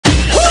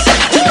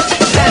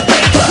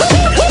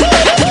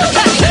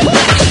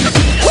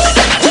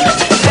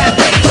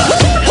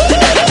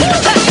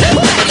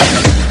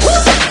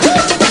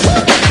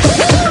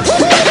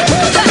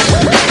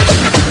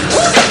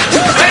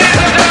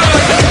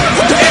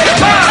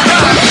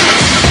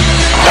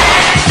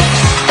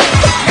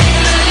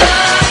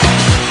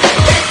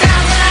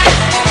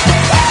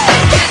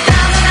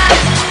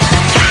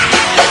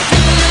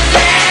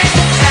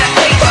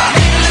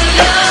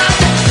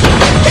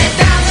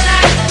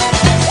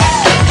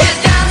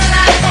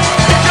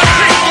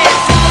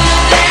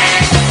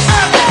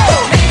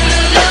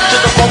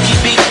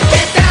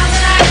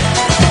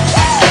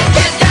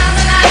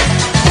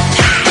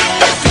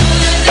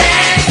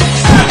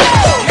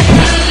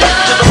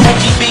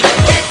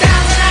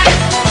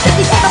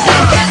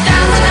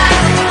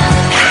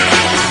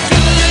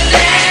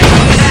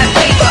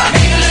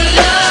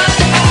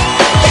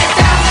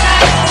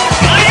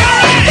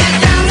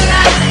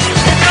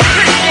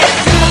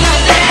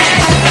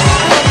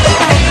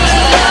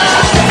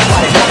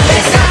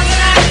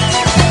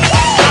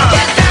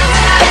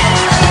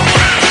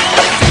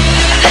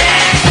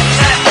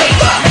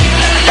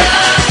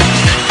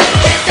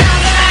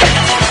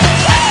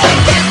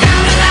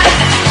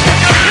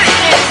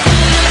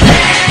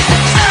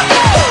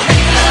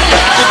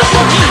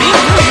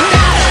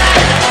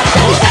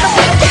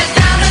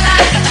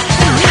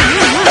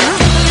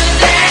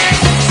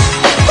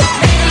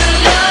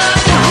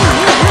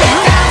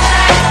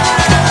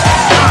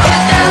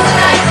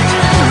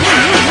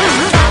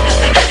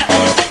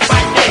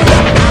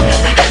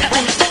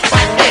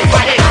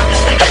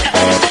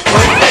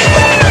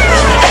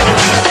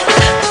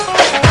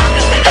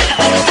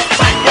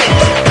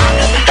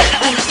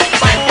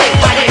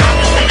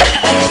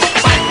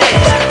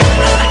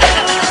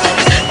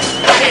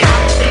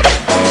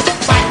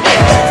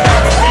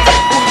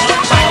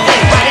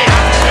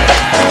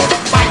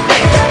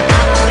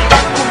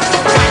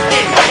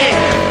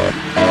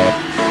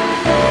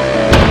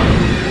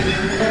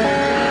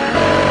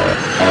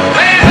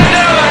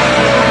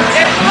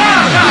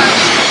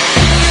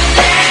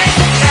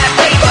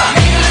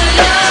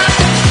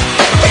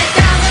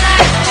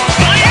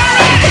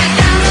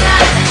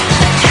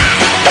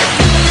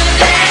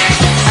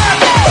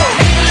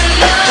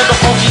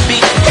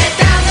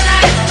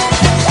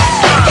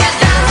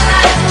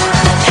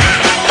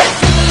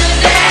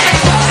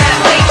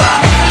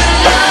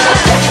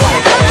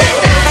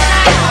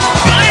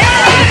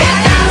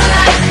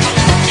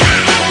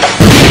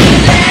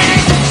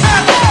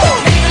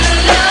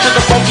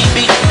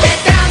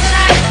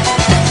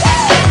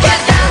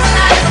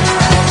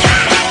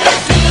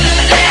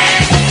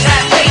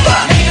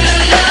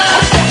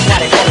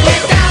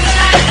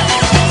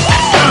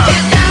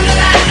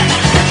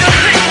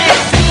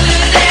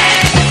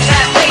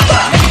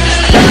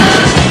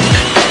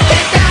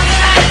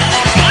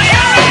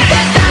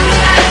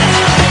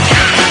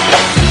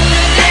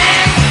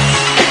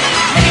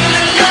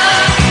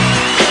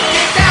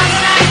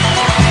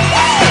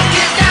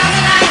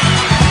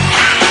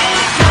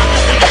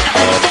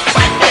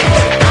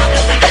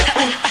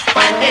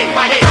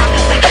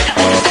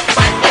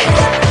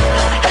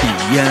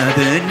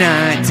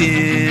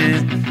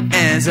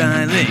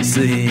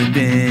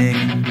sleeping,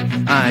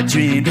 I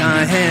dreamed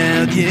I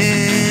held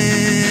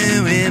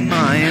you in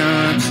my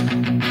arms.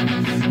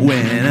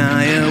 When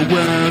I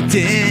awoke,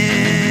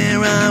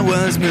 dear, I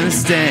was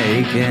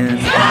mistaken.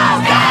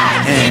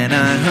 And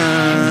I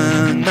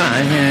hung my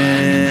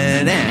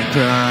head and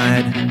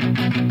cried.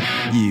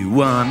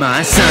 You are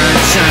my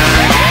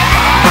sunshine,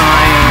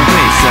 my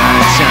only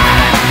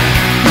sunshine.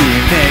 You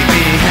make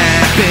me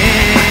happy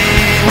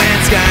when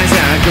skies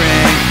are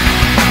gray.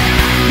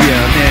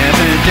 You'll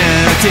never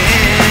know,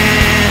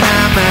 dear,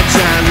 how much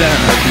I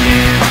love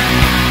you.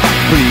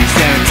 Please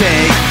don't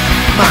take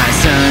my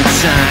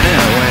sunshine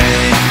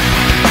away.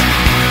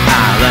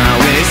 I'll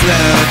always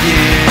love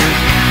you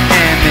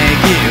and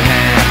make you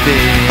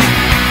happy.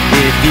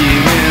 If you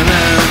will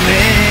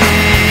only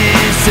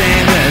say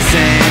the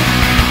same.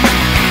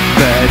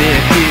 But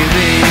if you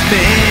leave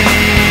me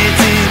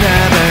to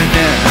love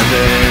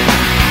another,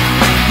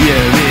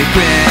 you'll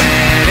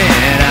regret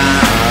it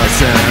all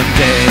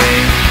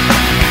someday.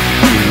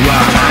 You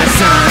are my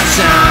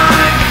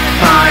sunshine,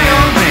 my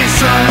only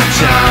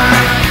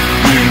sunshine.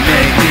 You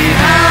make me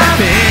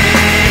happy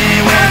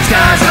when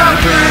skies are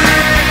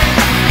gray.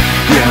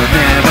 You'll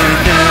never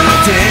know,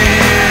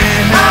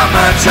 dear, how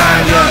much I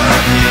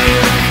love you.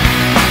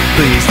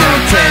 Please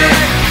don't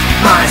take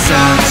my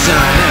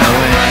sunshine away.